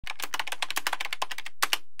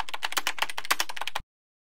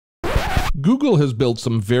Google has built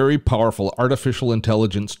some very powerful artificial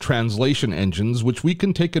intelligence translation engines which we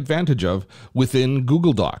can take advantage of within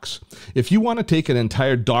Google Docs. If you want to take an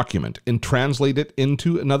entire document and translate it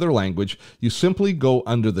into another language, you simply go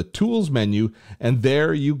under the Tools menu and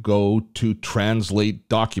there you go to Translate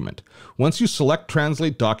Document. Once you select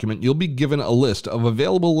Translate Document, you'll be given a list of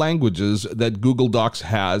available languages that Google Docs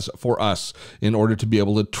has for us in order to be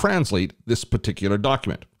able to translate this particular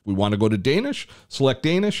document. We want to go to Danish, select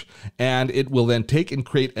Danish, and it will then take and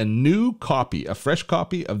create a new copy, a fresh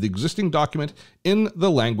copy of the existing document in the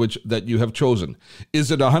language that you have chosen. Is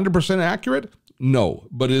it 100% accurate? No.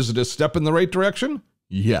 But is it a step in the right direction?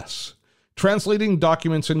 Yes. Translating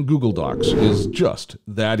documents in Google Docs is just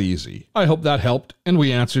that easy. I hope that helped and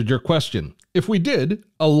we answered your question. If we did,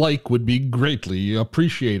 a like would be greatly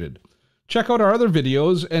appreciated. Check out our other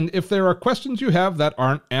videos, and if there are questions you have that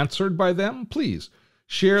aren't answered by them, please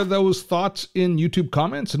share those thoughts in YouTube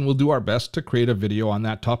comments and we'll do our best to create a video on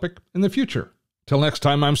that topic in the future. Till next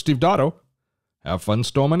time, I'm Steve Dotto. Have fun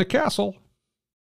storming a castle.